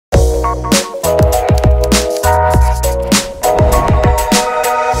You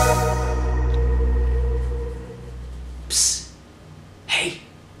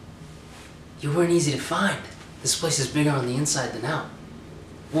weren't easy to find. This place is bigger on the inside than out.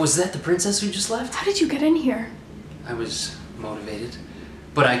 Was that the princess who just left? How did you get in here? I was motivated,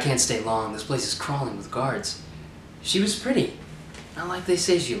 but I can't stay long. This place is crawling with guards. She was pretty, not like they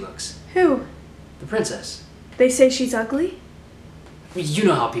say she looks. Who? The princess. They say she's ugly? You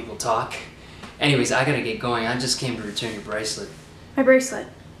know how people talk. Anyways, I gotta get going. I just came to return your bracelet. My bracelet?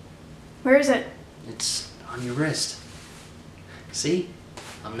 Where is it? It's on your wrist. See?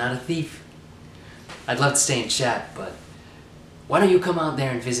 I'm not a thief. I'd love to stay and chat, but why don't you come out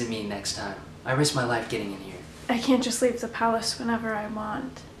there and visit me next time? I risk my life getting in here. I can't just leave the palace whenever I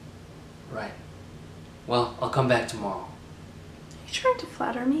want. Right. Well, I'll come back tomorrow. Are you trying to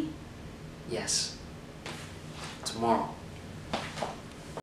flatter me? Yes. Tomorrow.